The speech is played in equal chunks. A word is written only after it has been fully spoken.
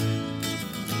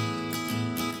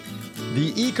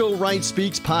The Eco Right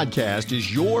Speaks podcast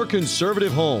is your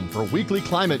conservative home for weekly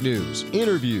climate news,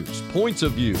 interviews, points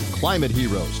of view, climate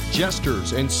heroes,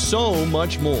 jesters, and so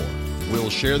much more. We'll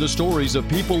share the stories of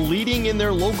people leading in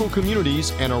their local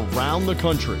communities and around the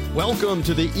country. Welcome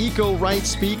to the Eco Right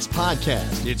Speaks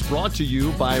podcast. It's brought to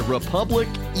you by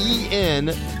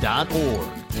republicen.org.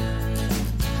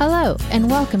 Hello,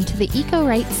 and welcome to the Eco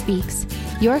Right Speaks,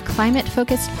 your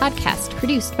climate-focused podcast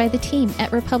produced by the team at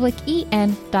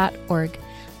republicen.org.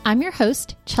 I'm your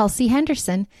host, Chelsea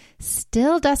Henderson,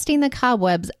 still dusting the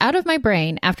cobwebs out of my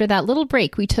brain after that little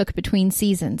break we took between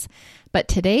seasons. But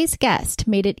today's guest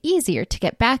made it easier to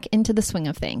get back into the swing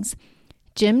of things.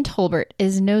 Jim Tolbert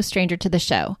is no stranger to the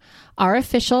show. Our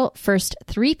official first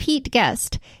three-peat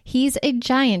guest, he's a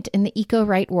giant in the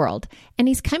eco-right world, and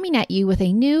he's coming at you with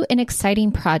a new and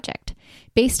exciting project.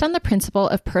 Based on the principle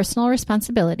of personal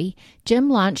responsibility, Jim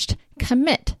launched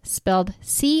Commit, spelled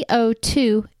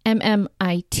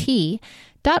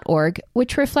CO2MMIT.org,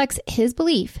 which reflects his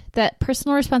belief that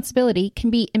personal responsibility can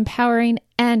be empowering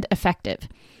and effective.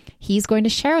 He's going to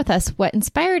share with us what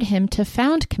inspired him to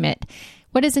found Commit,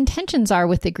 what his intentions are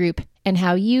with the group, and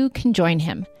how you can join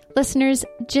him. Listeners,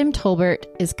 Jim Tolbert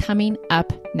is coming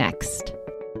up next.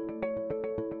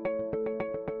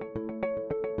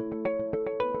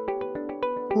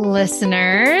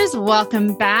 Listeners,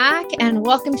 welcome back and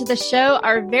welcome to the show.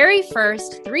 Our very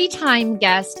first three-time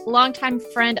guest, longtime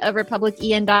friend of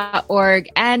republicen.org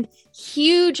and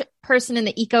huge person in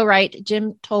the eco-right,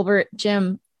 Jim Tolbert.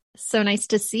 Jim, so nice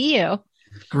to see you.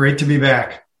 Great to be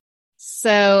back.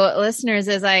 So listeners,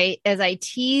 as I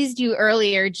teased you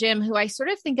earlier, Jim, who I sort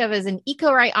of think of as an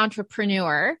eco-right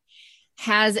entrepreneur,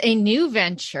 has a new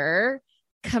venture,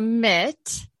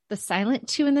 Commit, the silent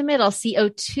two in the middle,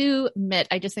 CO2 MIT.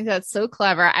 I just think that's so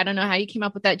clever. I don't know how you came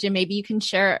up with that, Jim. Maybe you can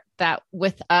share that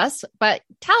with us, but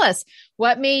tell us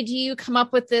what made you come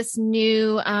up with this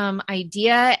new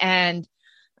idea and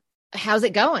how's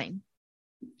it going?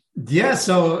 Yeah.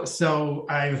 So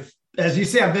as you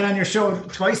say, I've been on your show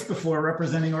twice before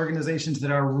representing organizations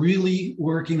that are really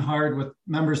working hard with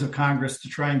members of Congress to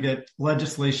try and get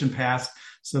legislation passed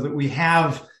so that we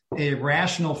have a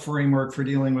rational framework for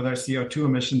dealing with our CO2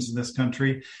 emissions in this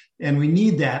country. And we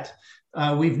need that.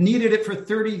 We've needed it for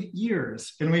 30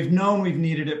 years, and we've known we've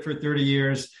needed it for 30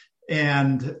 years.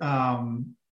 And I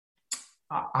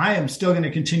am still going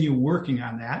to continue working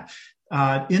on that.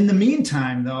 In the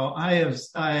meantime, though, I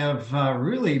have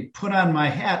really put on my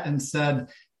hat and said,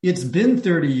 it's been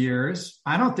 30 years.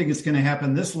 I don't think it's going to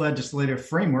happen this legislative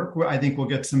framework. I think we'll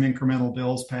get some incremental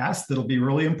bills passed that'll be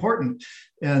really important,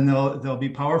 and they'll be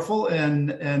powerful. And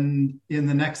in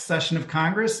the next session of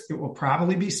Congress, it will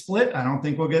probably be split. I don't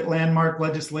think we'll get landmark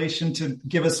legislation to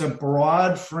give us a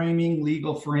broad framing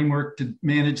legal framework to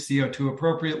manage CO2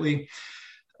 appropriately.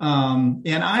 And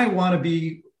I want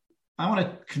to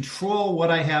control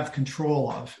what I have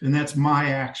control of, and that's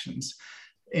my actions.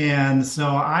 And so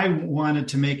I wanted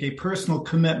to make a personal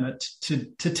commitment to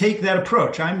take that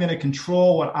approach. I'm going to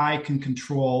control what I can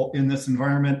control in this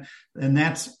environment, and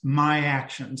that's my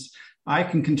actions. I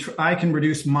can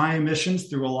reduce my emissions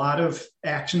through a lot of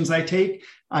actions I take.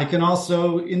 I can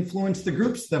also influence the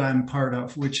groups that I'm part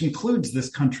of, which includes this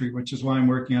country, which is why I'm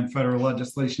working on federal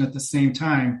legislation at the same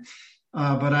time.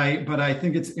 But I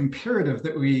think it's imperative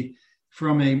that we,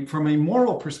 from a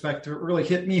moral perspective, it really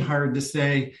hit me hard to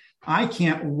say, I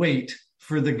can't wait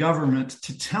for the government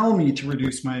to tell me to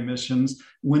reduce my emissions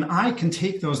when I can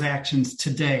take those actions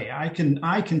today. I can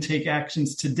take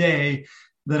actions today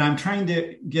that I'm trying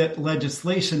to get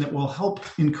legislation that will help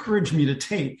encourage me to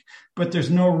take, but there's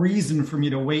no reason for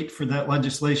me to wait for that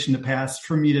legislation to pass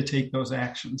for me to take those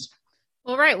actions.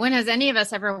 Well, right. When has any of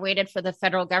us ever waited for the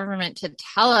federal government to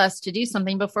tell us to do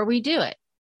something before we do it?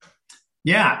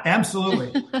 Yeah,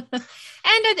 absolutely.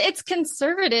 And it's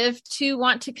conservative to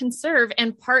want to conserve.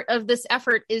 And part of this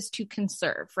effort is to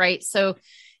conserve, right? So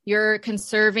you're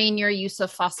conserving your use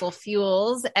of fossil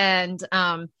fuels. And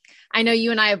I know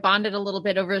you and I have bonded a little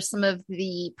bit over some of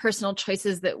the personal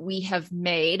choices that we have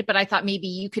made, but I thought maybe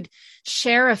you could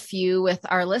share a few with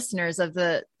our listeners of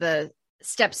the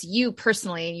steps you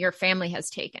personally and your family has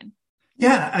taken.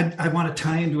 Yeah, I want to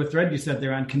tie into a thread you said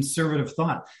there on conservative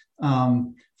thought.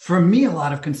 For me, a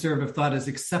lot of conservative thought is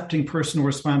accepting personal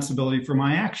responsibility for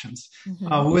my actions.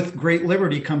 Mm-hmm. With great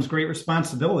liberty comes great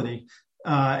responsibility.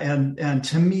 And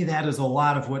to me, that is a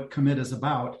lot of what Commit is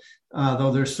about,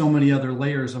 though there's so many other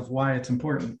layers of why it's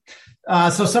important.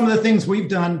 So some of the things we've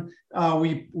done,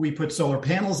 we put solar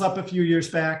panels up a few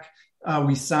years back.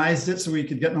 We sized it so we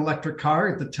could get an electric car.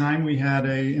 At the time, we had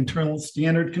a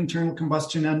standard internal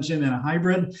combustion engine and a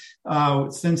hybrid.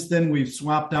 Since then, we've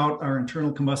swapped out our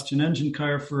internal combustion engine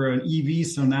car for an EV.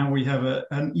 So now we have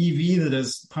an EV that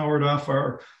is powered off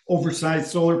our oversized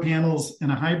solar panels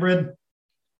and a hybrid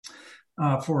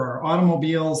for our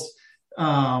automobiles.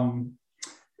 And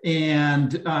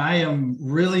I am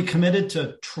really committed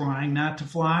to trying not to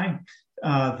fly.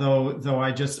 Though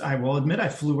I will admit I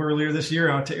flew earlier this year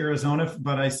out to Arizona,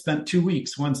 but I spent 2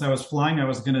 weeks. Once I was flying, I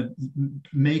was going to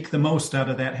make the most out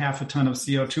of that 0.5 ton of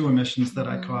CO2 emissions that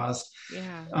I caused.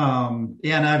 Yeah.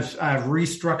 And I've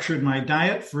restructured my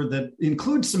diet that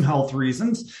includes some health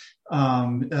reasons,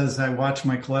 as I watch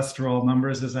my cholesterol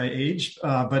numbers as I age,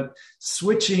 but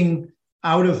switching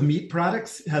out of meat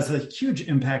products has a huge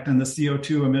impact on the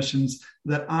CO2 emissions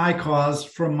that I cause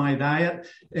from my diet.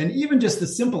 And even just the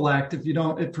simple act,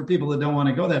 for people that don't want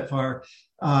to go that far,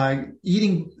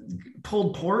 eating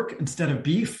pulled pork instead of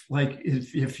beef. Like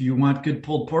if you want good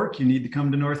pulled pork, you need to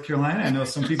come to North Carolina. I know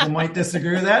some people might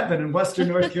disagree with that, but in Western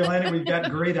North Carolina, we've got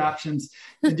great options.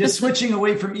 And just switching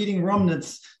away from eating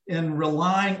ruminants and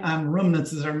relying on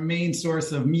ruminants as our main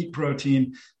source of meat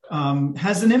protein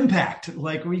has an impact.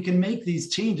 Like, we can make these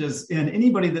changes, and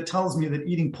anybody that tells me that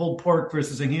eating pulled pork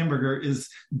versus a hamburger is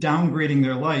downgrading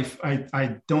their life,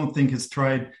 I don't think has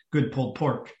tried good pulled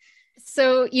pork.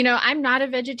 So, I'm not a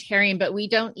vegetarian, but we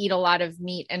don't eat a lot of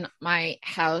meat in my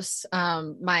house.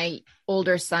 My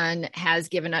older son has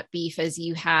given up beef, as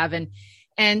you have.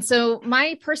 And so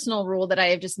my personal rule that I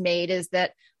have just made is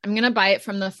that I'm going to buy it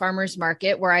from the farmer's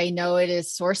market, where I know it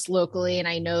is sourced locally, and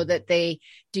I know that they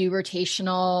do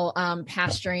rotational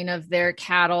pasturing of their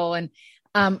cattle.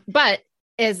 But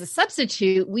as a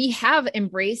substitute, we have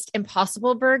embraced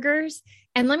Impossible Burgers.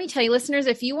 And let me tell you, listeners,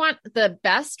 if you want the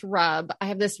best rub, I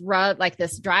have this rub, like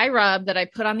this dry rub that I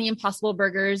put on the Impossible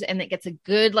Burgers, and it gets a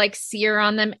good sear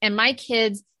on them. And my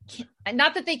kids,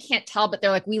 not that they can't tell, but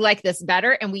they're like, we like this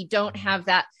better. And we don't have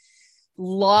that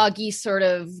loggy sort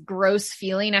of gross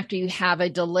feeling after you have a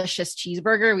delicious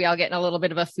cheeseburger. We all get in a little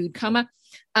bit of a food coma.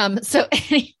 So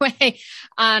anyway,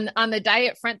 on the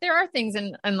diet front, there are things,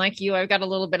 and like you, I've got a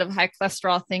little bit of high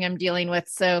cholesterol thing I'm dealing with.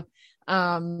 So,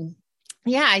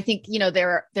 yeah, I think,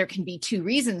 there can be two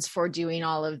reasons for doing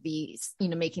all of these,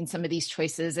 making some of these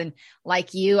choices. And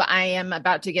like you, I am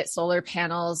about to get solar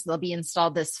panels. They'll be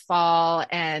installed this fall.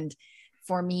 And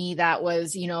for me, that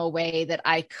was, a way that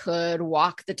I could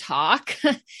walk the talk.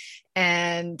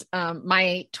 And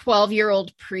my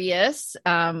 12-year-old Prius,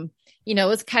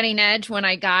 was cutting edge when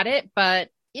I got it, but,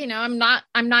 I'm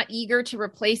not eager to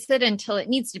replace it until it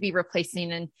needs to be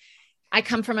replacing. And I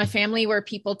come from a family where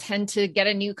people tend to get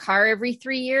a new car every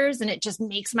 3 years, and it just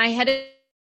makes my head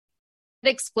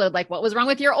explode. Like, what was wrong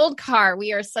with your old car?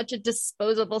 We are such a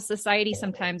disposable society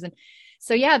sometimes. And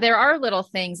so, yeah, there are little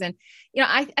things. And,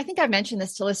 I think I've mentioned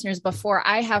this to listeners before.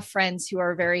 I have friends who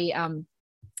are very,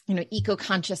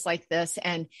 eco-conscious like this.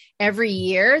 And every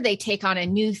year they take on a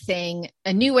new thing,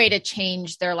 a new way to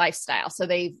change their lifestyle. So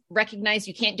they recognize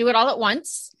you can't do it all at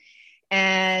once.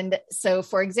 And so,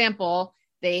 for example,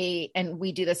 and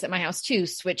we do this at my house too,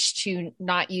 switch to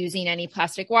not using any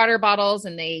plastic water bottles,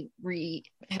 and they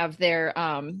have their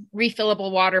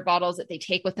refillable water bottles that they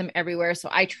take with them everywhere. So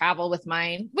I travel with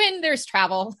mine when there's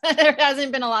travel. There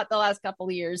hasn't been a lot the last couple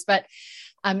of years, but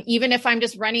even if I'm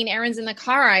just running errands in the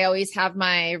car, I always have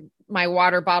my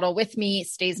water bottle with me. It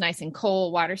stays nice and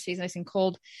cold. Water stays nice and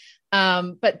cold.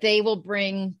 But they will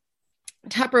bring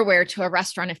Tupperware to a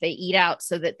restaurant if they eat out,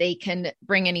 so that they can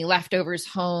bring any leftovers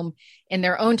home in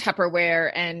their own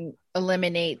Tupperware and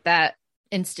eliminate that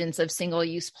instance of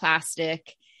single-use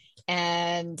plastic.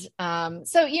 And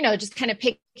so, just kind of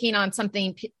picking on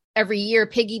something every year,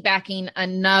 piggybacking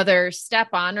another step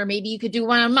on, or maybe you could do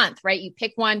one a month, right? You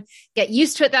pick one, get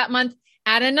used to it that month,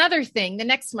 add another thing the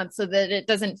next month, so that it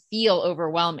doesn't feel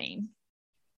overwhelming.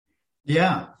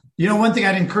 Yeah. One thing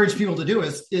I'd encourage people to do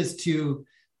is to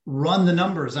run the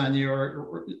numbers on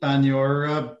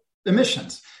your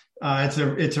emissions.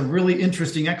 It's a really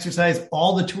interesting exercise.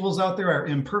 All the tools out there are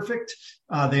imperfect.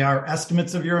 They are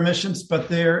estimates of your emissions, but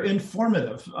they're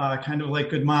informative, kind of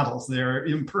like good models. They're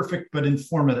imperfect, but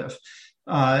informative.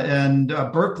 And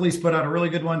Berkeley's put out a really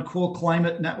good one, Cool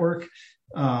Climate Network.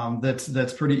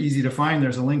 That's pretty easy to find.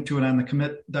 There's a link to it on the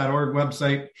commit.org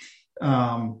website.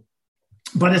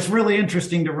 But it's really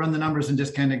interesting to run the numbers and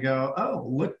just kind of go, oh,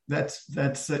 look,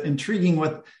 that's intriguing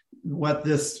what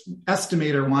this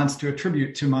estimator wants to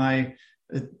attribute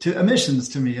to emissions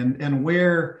to me, and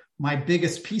where my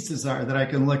biggest pieces are that I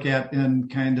can look at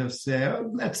and kind of say,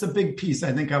 oh, that's a big piece.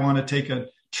 I think I want to take a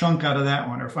chunk out of that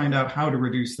one or find out how to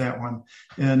reduce that one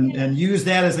and use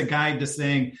that as a guide to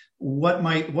saying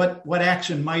what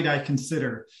action might I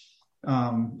consider.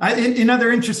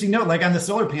 Another interesting note, like on the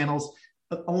solar panels,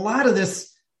 a lot of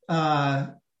this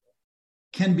can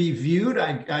be viewed.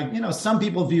 Some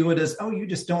people view it as, oh, you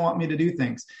just don't want me to do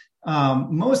things.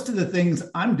 Most of the things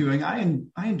I'm doing, I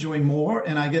enjoy more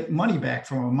and I get money back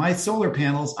from them. My solar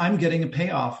panels, I'm getting a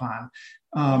payoff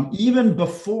on. Even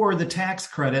before the tax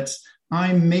credits,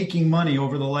 I'm making money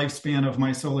over the lifespan of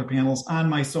my solar panels on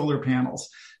my solar panels.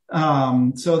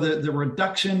 So the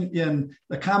reduction in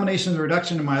the combination of the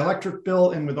reduction in my electric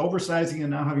bill and with oversizing and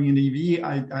now having an EV,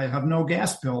 I have no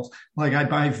gas bills. Like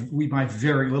we buy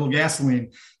very little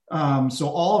gasoline. So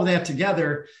all of that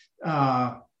together,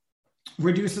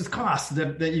 reduces costs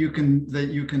that you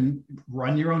can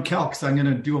run your own calcs. I'm going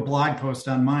to do a blog post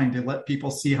on mine to let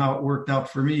people see how it worked out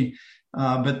for me.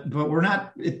 But we're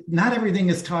not everything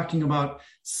is talking about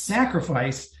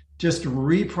sacrifice, just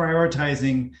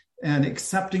reprioritizing and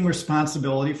accepting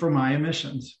responsibility for my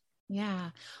emissions.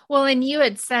 Yeah. Well, and you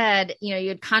had said, you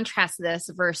had contrast this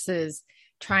versus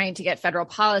trying to get federal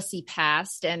policy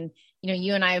passed. And,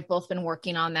 you and I have both been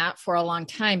working on that for a long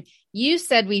time. You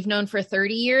said we've known for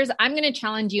 30 years. I'm going to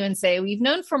challenge you and say we've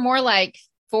known for more like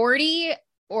 40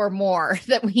 or more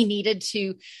that we needed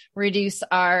to reduce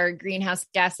our greenhouse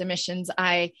gas emissions.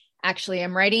 I actually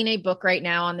am writing a book right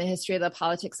now on the history of the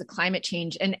politics of climate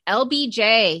change. And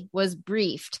LBJ was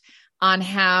briefed on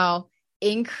how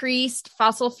increased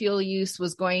fossil fuel use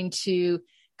was going to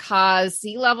cause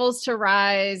sea levels to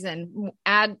rise and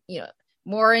add,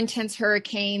 more intense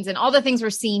hurricanes and all the things we're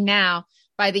seeing now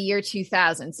by the year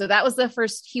 2000. So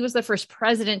he was the first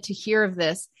president to hear of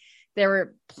this. There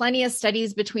were plenty of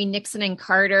studies between Nixon and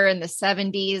Carter in the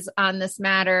 70s on this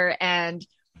matter. And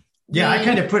I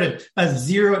kind of put a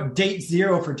date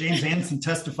zero for James Anderson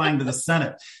testifying to the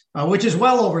Senate, which is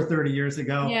well over 30 years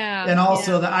ago. Yeah, and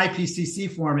also the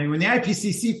IPCC forming. When the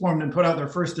IPCC formed and put out their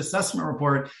first assessment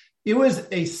report, it was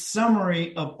a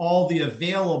summary of all the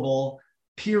available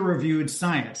peer-reviewed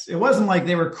science. It wasn't like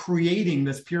they were creating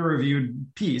this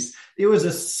peer-reviewed piece. It was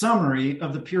a summary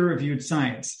of the peer-reviewed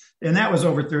science. And that was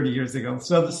over 30 years ago.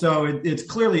 So it's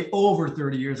clearly over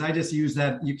 30 years. I just use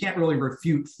that. You can't really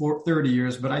refute 30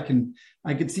 years, but I could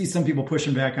see some people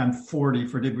pushing back on 40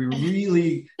 for did we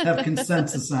really have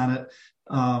consensus on it?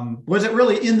 Was it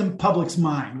really in the public's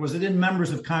mind? Was it in members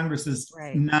of Congress's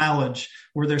knowledge?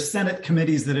 Were there Senate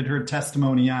committees that had heard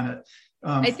testimony on it?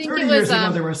 I think 30 years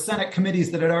ago, there were Senate committees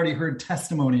that had already heard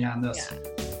testimony on this. Yeah.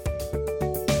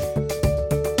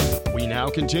 We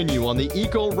now continue on the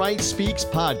Eco Right Speaks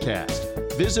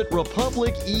podcast. Visit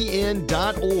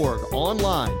republicen.org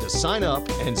online to sign up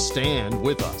and stand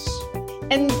with us.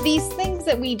 And these things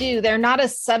that we do, they're not a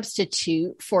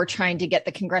substitute for trying to get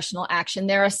the congressional action.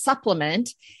 They're a supplement.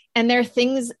 And they're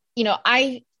things,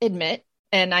 I admit,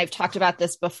 and I've talked about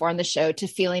this before on the show, to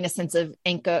feeling a sense of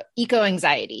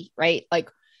eco-anxiety, right? Like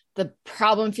the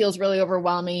problem feels really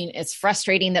overwhelming. It's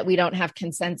frustrating that we don't have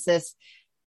consensus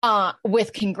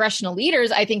with congressional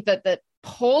leaders. I think that the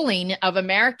polling of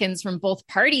Americans from both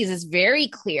parties is very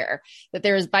clear that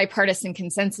there is bipartisan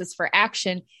consensus for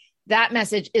action. That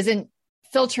message isn't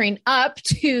filtering up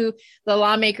to the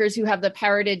lawmakers who have the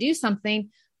power to do something,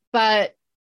 but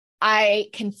I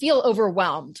can feel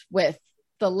overwhelmed with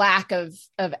the lack of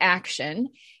action.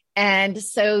 And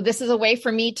so this is a way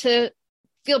for me to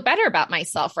feel better about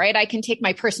myself, right? I can take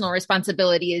my personal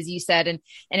responsibility, as you said, and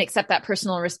accept that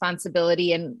personal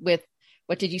responsibility. And with,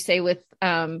 what did you say? With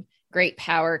great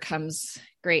power comes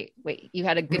great. Wait, you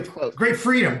had a good quote. Great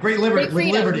freedom, great liberty.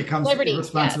 With liberty comes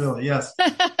responsibility. Yes.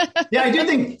 Yeah, I do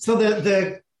think so.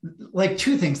 The like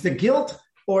two things: the guilt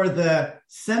or the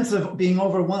sense of being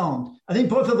overwhelmed. I think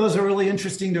both of those are really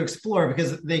interesting to explore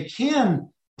because they can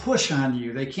push on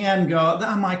you. They can go,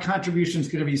 my contribution is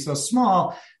going to be so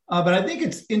small. But I think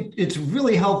it's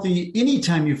really healthy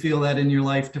anytime you feel that in your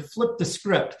life to flip the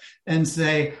script and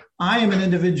say, I am an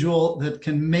individual that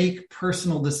can make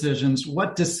personal decisions.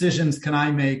 What decisions can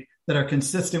I make that are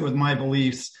consistent with my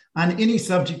beliefs on any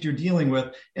subject you're dealing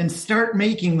with, and start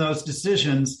making those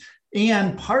decisions.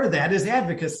 And part of that is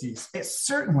advocacy,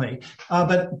 certainly.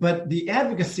 But the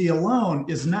advocacy alone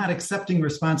is not accepting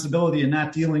responsibility and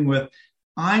not dealing with,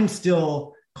 I'm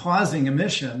still causing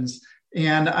emissions.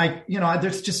 And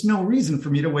there's just no reason for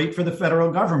me to wait for the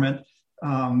federal government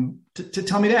to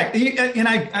tell me that. And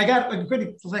I got a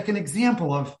good, like an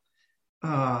example of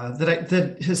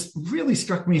that has really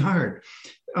struck me hard.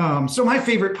 So my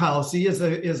favorite policy is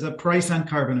a price on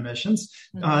carbon emissions.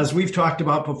 As we've talked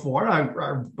about before,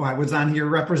 I was on here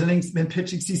representing and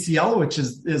pitching CCL, which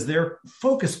is their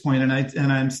focus point,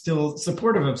 and I'm still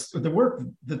supportive of the work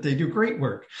that they do. Great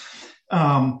work.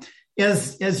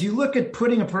 As you look at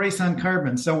putting a price on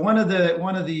carbon, so one of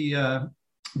the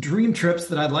dream trips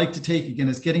that I'd like to take again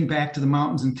is getting back to the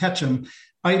mountains in Ketchum,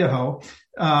 Idaho,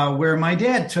 where my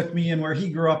dad took me and where he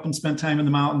grew up and spent time in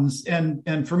the mountains.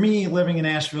 And for me, living in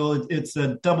Asheville, it's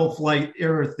a double flight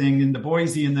air thing into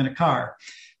Boise and then a car.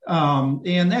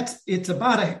 And it's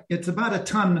about a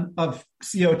ton of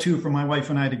CO2 for my wife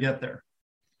and I to get there.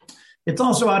 It's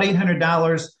also about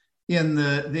 $800 in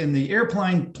the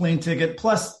airplane plane ticket,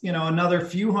 plus, another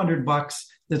few $100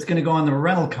 that's going to go on the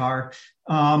rental car,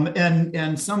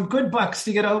 and some good bucks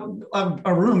to get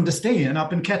a room to stay in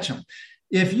up in Ketchum.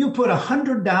 If you put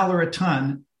 $100 a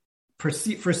ton for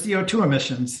CO2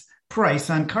 emissions price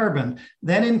on carbon,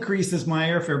 that increases my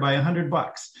airfare by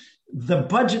 $100. The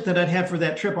budget that I'd have for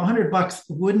that trip, $100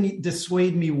 wouldn't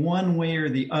dissuade me one way or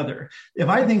the other. If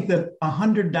I think that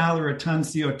 $100 a ton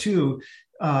CO2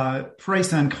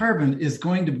 price on carbon is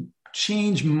going to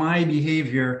change my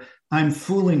behavior, I'm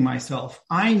fooling myself.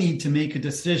 I need to make a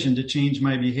decision to change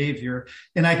my behavior.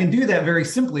 And I can do that very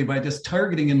simply by just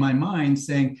targeting in my mind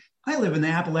saying, I live in the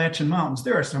Appalachian Mountains.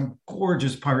 There are some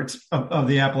gorgeous parts of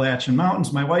the Appalachian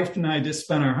Mountains. My wife and I just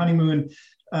spent our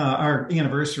our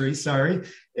anniversary,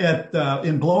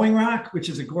 in Blowing Rock, which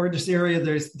is a gorgeous area.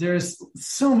 There's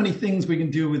so many things we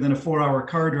can do within a 4-hour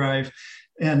car drive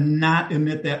and not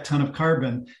emit that ton of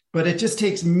carbon. But it just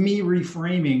takes me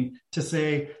reframing to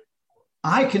say,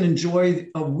 I can enjoy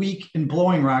a week in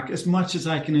Blowing Rock as much as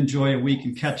I can enjoy a week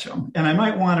in Ketchum. And I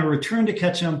might want to return to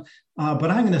Ketchum,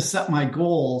 but I'm going to set my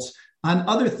goals on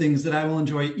other things that I will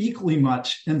enjoy equally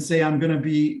much and say, I'm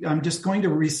just going to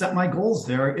reset my goals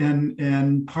there.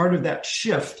 And part of that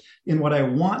shift in what I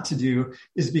want to do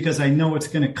is because I know it's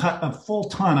going to cut a full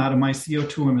ton out of my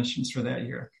CO2 emissions for that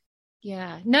year.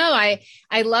 Yeah, no, I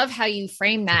love how you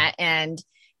frame that. And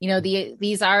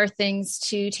these are things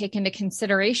to take into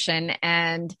consideration.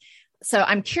 And so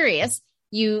I'm curious,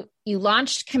 you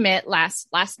launched Commit last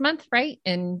month, right?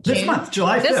 In June? This month,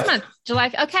 July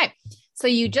 5th. Okay. So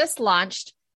you just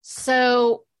launched.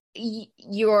 So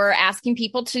you're asking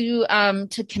people to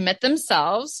commit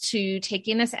themselves to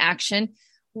taking this action.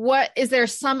 Is there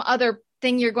some other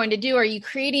thing you're going to do? Are you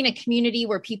creating a community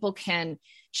where people can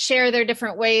share their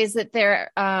different ways that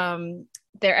they're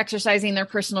exercising their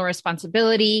personal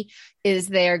responsibility? Is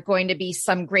there going to be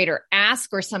some greater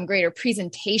ask or some greater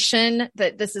presentation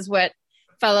that this is what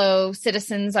fellow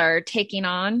citizens are taking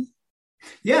on?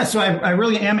 Yeah, so I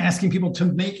really am asking people to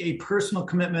make a personal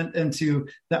commitment into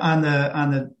on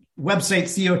the website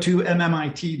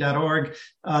co2mmit.org.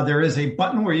 There is a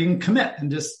button where you can commit and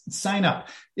just sign up.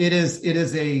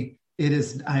 I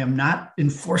am not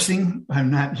enforcing.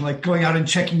 I'm not like going out and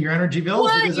checking your energy bills.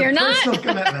 What? It is You're a not? personal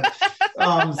commitment.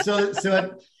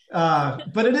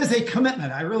 But it is a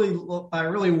commitment. I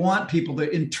really want people to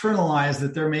internalize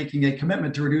that they're making a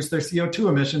commitment to reduce their CO2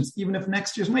 emissions, even if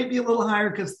next year's might be a little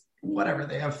higher because whatever,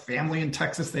 they have family in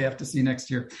Texas they have to see next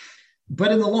year.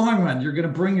 But in the long run, you're going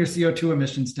to bring your CO2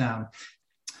 emissions down.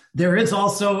 There is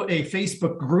also a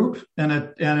Facebook group and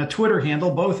a Twitter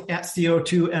handle, both at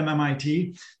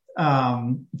CO2MMIT.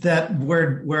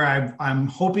 Where I'm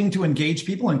hoping to engage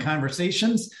people in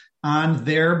conversations on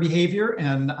their behavior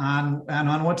and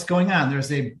on what's going on.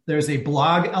 There's a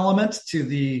blog element to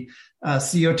the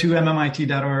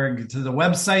co2mmit.org to the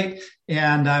website,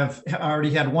 and I've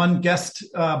already had one guest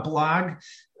blog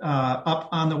up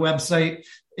on the website,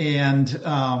 and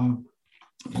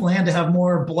plan to have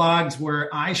more blogs where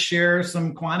I share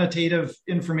some quantitative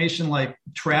information like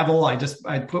travel. I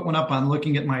put one up on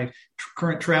looking at my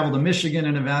current travel to Michigan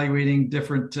and evaluating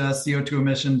different CO2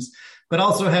 emissions, but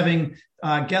also having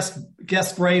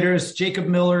guest writers. Jacob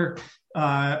Miller,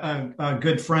 a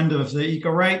good friend of the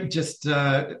EcoRight, just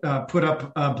put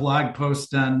up a blog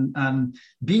post on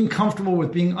being comfortable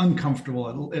with being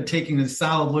uncomfortable, at taking a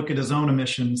solid look at his own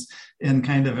emissions and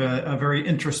kind of a very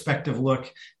introspective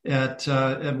look at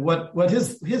what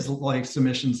his life's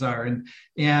emissions are,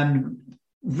 and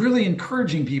really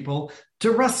encouraging people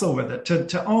to wrestle with it,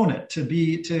 to own it, to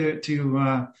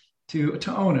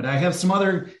own it. I have some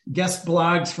other guest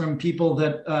blogs from people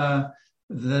that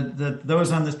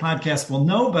those on this podcast will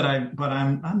know, but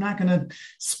I'm not going to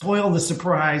spoil the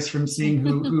surprise from seeing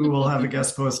who will have a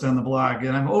guest post on the blog.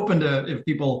 And I'm open to if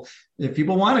people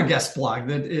want a guest blog,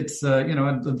 that it's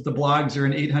the blogs are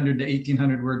an 800 to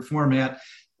 1800 word format,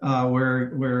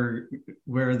 where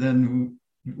then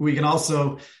We can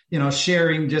also,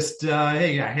 sharing just,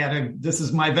 hey, this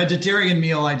is my vegetarian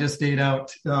meal I just ate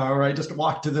out, or I just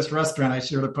walked to this restaurant. I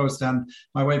shared a post on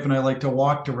my wife and I like to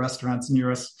walk to restaurants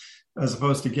near us as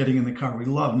opposed to getting in the car. We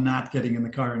love not getting in the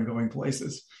car and going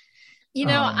places.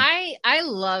 I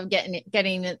love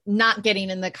not getting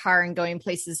in the car and going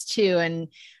places too. And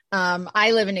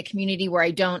I live in a community where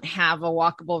I don't have a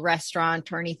walkable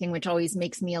restaurant or anything, which always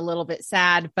makes me a little bit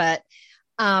sad. But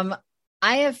I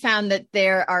have found that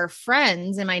there are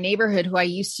friends in my neighborhood who I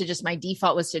used to my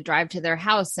default was to drive to their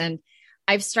house. And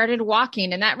I've started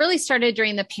walking. And that really started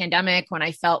during the pandemic when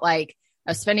I felt like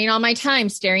I was spending all my time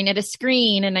staring at a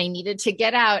screen and I needed to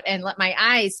get out and let my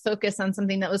eyes focus on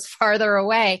something that was farther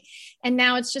away. And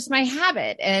now it's just my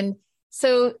habit. And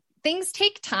so things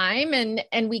take time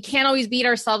and we can't always beat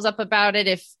ourselves up about it.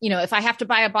 If I have to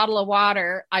buy a bottle of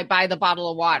water, I buy the bottle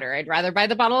of water. I'd rather buy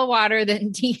the bottle of water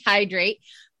than dehydrate.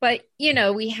 But,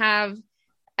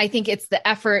 I think it's the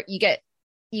effort, you get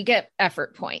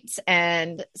effort points.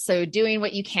 And so doing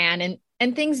what you can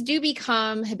and things do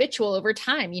become habitual over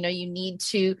time. You need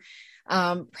to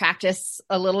practice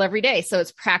a little every day. So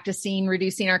it's practicing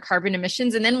reducing our carbon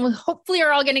emissions, and then we hopefully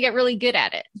are all going to get really good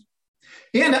at it.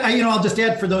 And, I'll just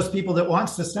add for those people that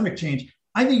want systemic change,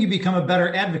 I think you become a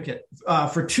better advocate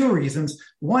for two reasons.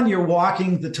 One, you're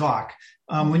walking the talk.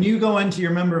 When you go into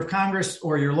your member of Congress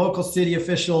or your local city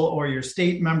official or your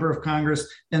state member of Congress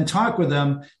and talk with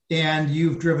them, and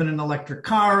you've driven an electric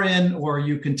car in, or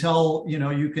you can tell,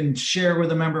 you can share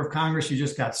with a member of Congress, you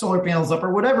just got solar panels up,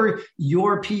 or whatever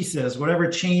your piece is, whatever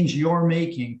change you're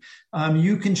making,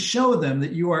 you can show them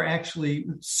that you are actually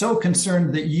so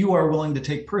concerned that you are willing to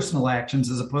take personal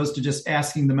actions as opposed to just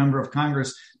asking the member of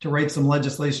Congress to write some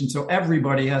legislation so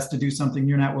everybody has to do something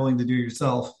you're not willing to do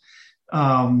yourself.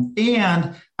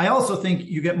 And I also think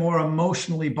you get more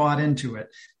emotionally bought into it.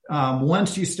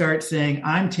 Once you start saying,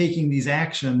 I'm taking these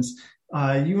actions,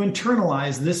 you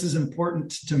internalize this is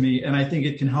important to me. And I think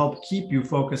it can help keep you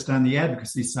focused on the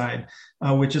advocacy side,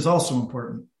 which is also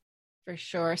important. For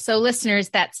sure. So listeners,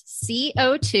 that's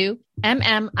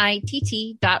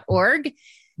co2mmitt.org.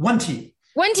 One T.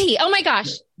 Oh my gosh.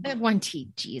 One T.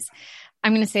 Geez.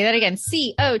 I'm going to say that again,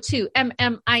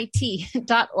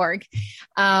 co2mmitt.org.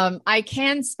 I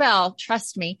can spell,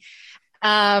 trust me.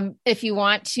 If you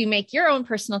want to make your own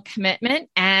personal commitment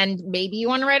and maybe you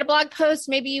want to write a blog post,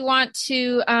 maybe you want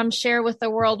to share with the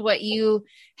world what you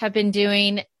have been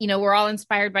doing, we're all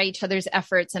inspired by each other's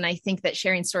efforts. And I think that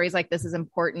sharing stories like this is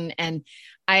important. And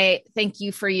I thank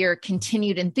you for your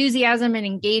continued enthusiasm and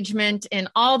engagement in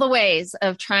all the ways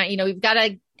of trying, we've got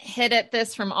to hit at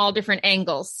this from all different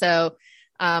angles. So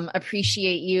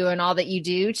appreciate you and all that you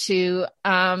do to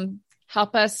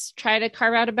help us try to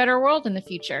carve out a better world in the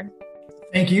future.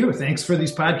 Thank you. Thanks for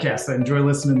these podcasts. I enjoy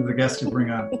listening to the guests you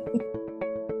bring on.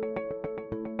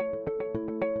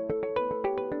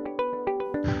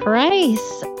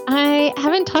 Price, I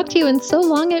haven't talked to you in so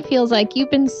long. It feels like you've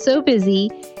been so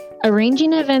busy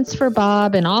arranging events for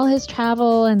Bob and all his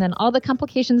travel, and then all the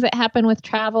complications that happen with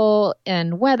travel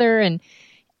and weather and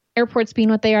airports being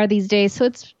what they are these days. So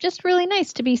it's just really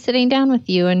nice to be sitting down with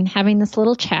you and having this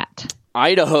little chat.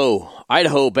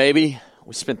 Idaho, baby.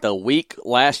 We spent the week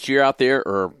last year out there,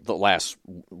 or the last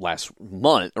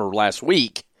month or last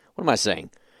week. What am I saying?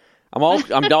 I'm all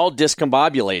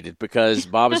discombobulated because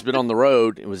Bob has been on the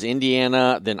road. It was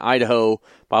Indiana, then Idaho.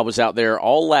 Bob was out there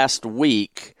all last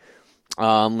week.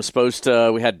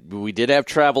 We did have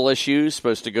travel issues.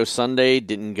 Supposed to go Sunday,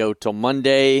 didn't go till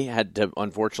Monday. Had to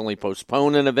unfortunately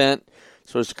postpone an event.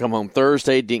 Supposed to come home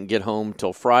Thursday, didn't get home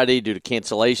till Friday due to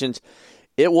cancellations.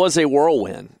 It was a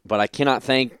whirlwind, but I cannot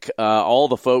thank all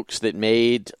the folks that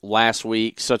made last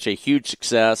week such a huge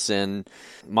success in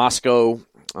Moscow,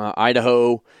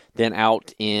 Idaho, then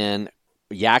out in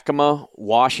Yakima,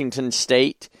 Washington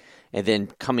State, and then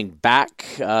coming back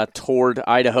toward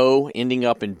Idaho, ending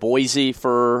up in Boise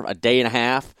for a day and a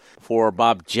half before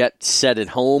Bob jet set at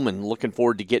home, and looking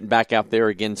forward to getting back out there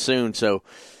again soon. So,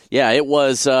 yeah, it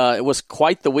was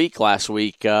quite the week last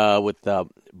week with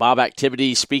Bob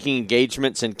activities, speaking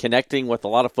engagements, and connecting with a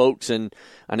lot of folks in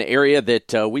an area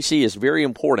that we see as very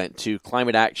important to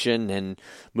climate action and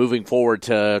moving forward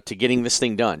to getting this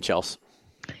thing done, Chelsea.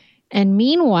 And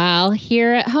meanwhile,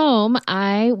 here at home,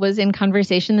 I was in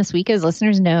conversation this week, as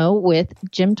listeners know, with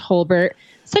Jim Tolbert,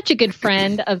 such a good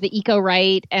friend of the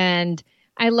Eco-Right, and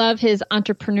I love his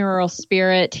entrepreneurial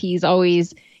spirit. He's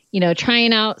always,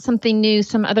 trying out something new,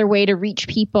 some other way to reach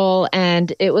people,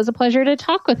 and it was a pleasure to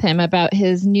talk with him about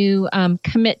his new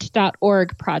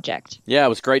commit.org project. Yeah, it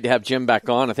was great to have Jim back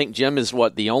on. I think Jim is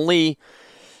the only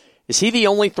Is he the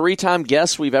only 3-time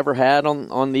guest we've ever had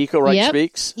on the Eco Right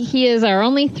Speaks? He is our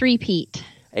only three-peat.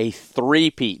 A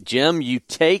three-peat. Jim, you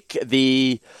take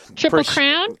the triple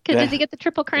crown? Does he get the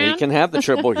triple crown? He can have the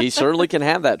triple. He certainly can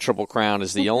have that triple crown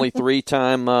as the only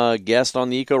 3-time guest on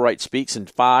the Eco Right Speaks in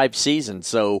 5 seasons.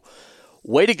 So,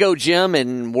 way to go, Jim,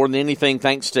 and more than anything,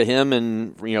 thanks to him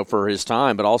and for his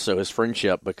time, but also his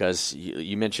friendship, because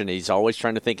you mentioned he's always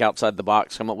trying to think outside the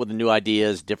box, come up with new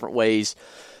ideas, different ways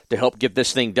to help get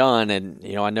this thing done. And,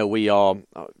 I know we all,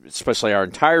 especially our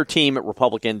entire team at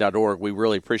Republican.org, we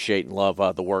really appreciate and love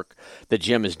the work that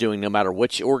Jim is doing, no matter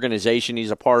which organization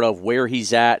he's a part of, where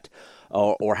he's at,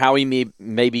 or how he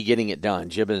may be getting it done.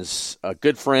 Jim is a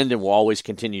good friend and will always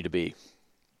continue to be.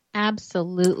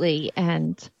 Absolutely.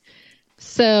 And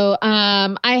so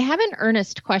I have an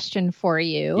earnest question for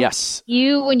you. Yes.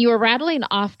 When you were rattling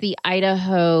off the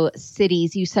Idaho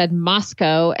cities, you said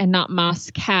Moscow and not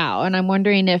Moscow. And I'm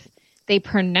wondering if they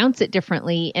pronounce it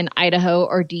differently in Idaho,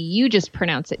 or do you just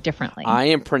pronounce it differently? I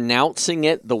am pronouncing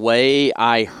it the way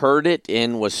I heard it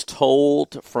and was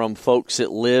told from folks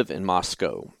that live in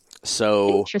Moscow.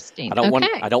 So interesting.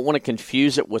 I don't want to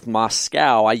confuse it with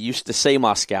Moscow. I used to say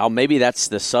Moscow. Maybe that's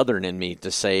the Southern in me to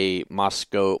say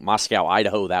Moscow,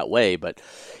 Idaho that way. But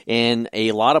in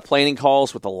a lot of planning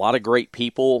calls with a lot of great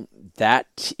people,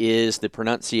 that is the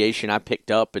pronunciation I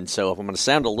picked up. And so if I'm going to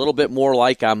sound a little bit more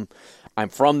like I'm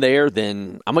from there,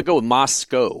 then I'm going to go with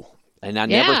Moscow. And I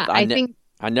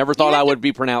never thought I would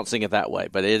be pronouncing it that way,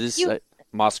 but it is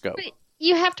Moscow.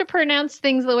 You have to pronounce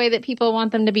things the way that people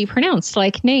want them to be pronounced,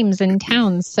 like names and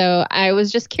towns. So I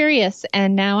was just curious,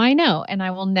 and now I know, and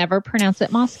I will never pronounce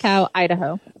it Moscow,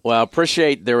 Idaho. Well, I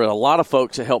appreciate there were a lot of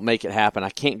folks that helped make it happen. I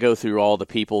can't go through all the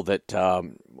people that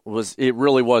it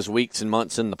really was weeks and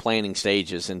months in the planning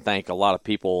stages, and thank a lot of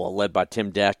people led by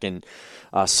Tim Deck and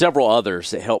several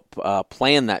others that helped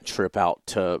plan that trip out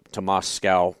to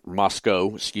Moscow,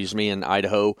 in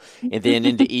Idaho, and then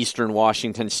into eastern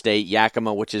Washington State,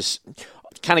 Yakima, which is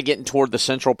kind of getting toward the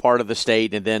central part of the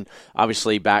state, and then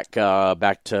obviously back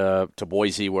to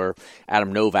Boise, where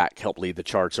Adam Novak helped lead the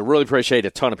charge. So really appreciate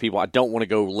a ton of people. I don't want to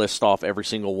go list off every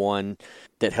single one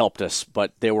that helped us,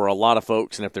 but there were a lot of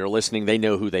folks, and if they're listening, they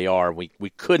know who they are. We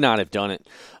could not have done it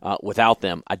without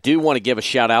them. I do want to give a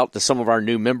shout out to some of our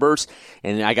new members,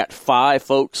 and I got 5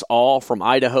 folks all from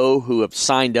Idaho who have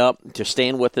signed up to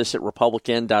stand with us at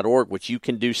Republican.org, which you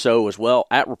can do so as well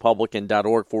at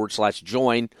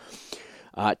Republican.org/join.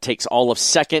 It takes all of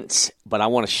seconds, but I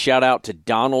want to shout out to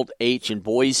Donald H. in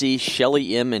Boise,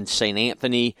 Shelley M. in St.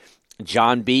 Anthony,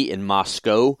 John B. in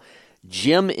Moscow,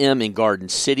 Jim M. in Garden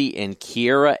City, and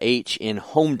Kiera H. in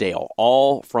Homedale,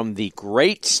 all from the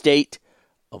great state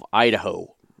of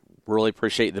Idaho. Really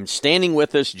appreciate them standing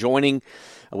with us, joining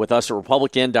with us at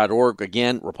Republican.org.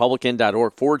 Again,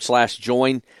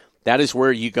 Republican.org/join. That is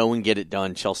where you go and get it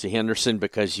done, Chelsea Henderson,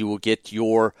 because you will get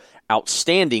your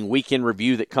outstanding weekend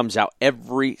review that comes out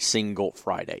every single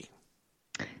Friday.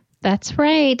 That's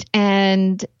right.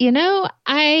 And,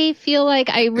 I feel like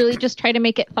I really just try to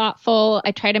make it thoughtful.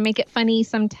 I try to make it funny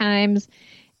sometimes.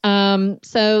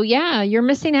 So, yeah, you're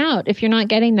missing out if you're not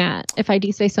getting that, if I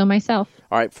do say so myself.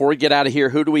 All right, before we get out of here,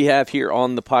 who do we have here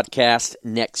on the podcast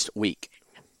next week?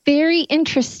 Very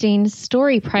interesting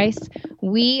story, Price.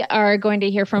 We are going to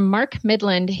hear from Mark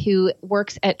Midland, who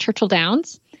works at Churchill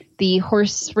Downs, the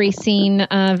horse racing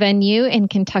venue in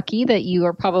Kentucky that you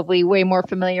are probably way more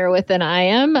familiar with than I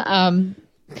am,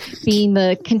 being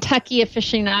the Kentucky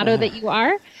aficionado that you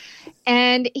are.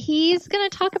 And he's going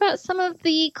to talk about some of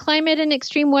the climate and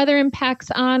extreme weather impacts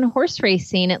on horse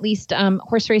racing, at least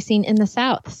horse racing in the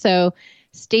South. So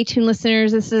stay tuned,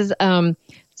 listeners. This is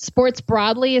sports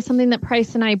broadly is something that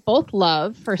Price and I both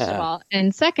love, first of all.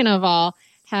 And second of all,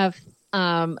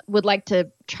 would like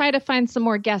to try to find some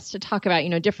more guests to talk about,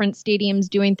 different stadiums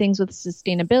doing things with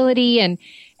sustainability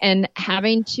and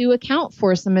having to account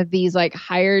for some of these like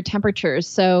higher temperatures.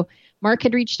 So Mark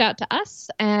had reached out to us,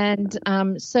 and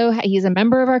so he's a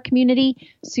member of our community.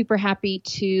 Super happy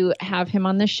to have him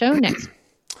on the show next.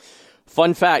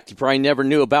 Fun fact, you probably never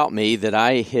knew about me, that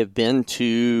I have been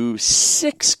to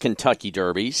 6 Kentucky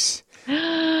Derbies.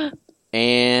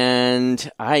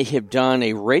 And I have done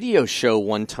a radio show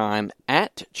one time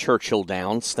at Churchill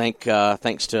Downs. Thanks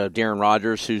to Darren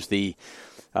Rogers, who's the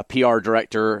PR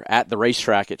director at the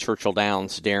racetrack at Churchill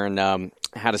Downs. Darren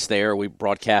had us there. We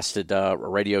broadcasted a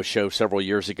radio show several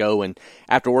years ago, and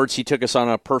afterwards he took us on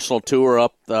a personal tour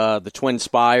up the Twin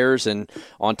Spires and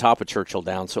on top of Churchill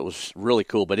Downs. So it was really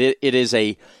cool. But it is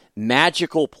a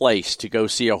magical place to go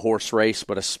see a horse race,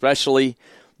 but especially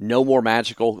no more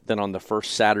magical than on the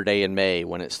first Saturday in May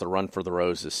when it's the Run for the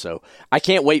Roses. So I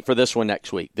can't wait for this one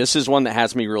next week. This is one that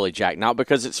has me really jacked, not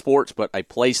because it's sports, but a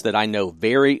place that I know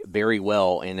very, very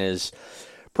well and is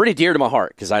pretty dear to my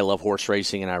heart because I love horse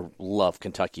racing and I love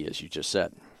Kentucky, as you just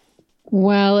said.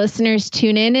 Well, listeners,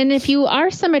 tune in. And if you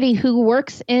are somebody who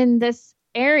works in this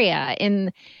area,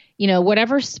 in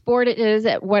whatever sport it is,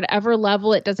 at whatever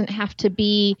level, it doesn't have to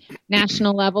be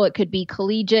national level. It could be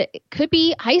collegiate. It could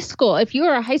be high school. If you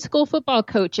are a high school football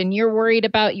coach and you're worried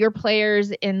about your players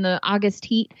in the August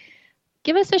heat,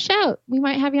 give us a shout. We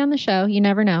might have you on the show. You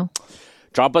never know.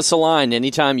 Drop us a line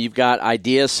anytime you've got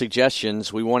ideas,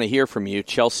 suggestions. We want to hear from you.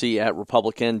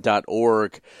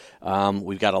 Chelsea@republican.org.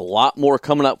 We've got a lot more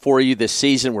coming up for you this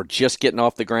season. We're just getting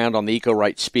off the ground on the Eco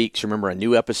Right Speaks. Remember, a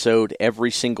new episode every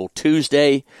single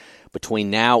Tuesday between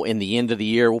now and the end of the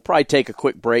year. We'll probably take a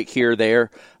quick break here or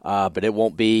there, but it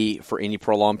won't be for any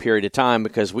prolonged period of time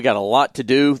because we got a lot to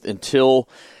do until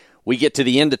we get to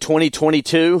the end of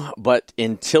 2022. But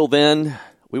until then,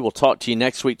 we will talk to you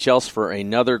next week, Chelsea, for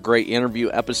another great interview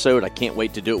episode. I can't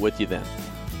wait to do it with you then.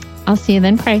 I'll see you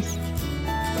then, Price.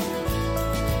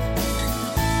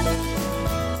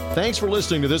 Thanks for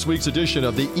listening to this week's edition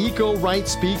of the Eco Right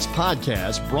Speaks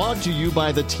podcast, brought to you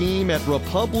by the team at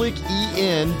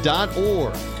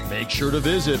republicen.org. Make sure to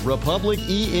visit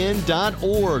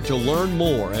republicen.org to learn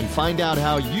more and find out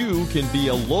how you can be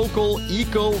a local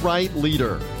Eco Right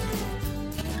leader.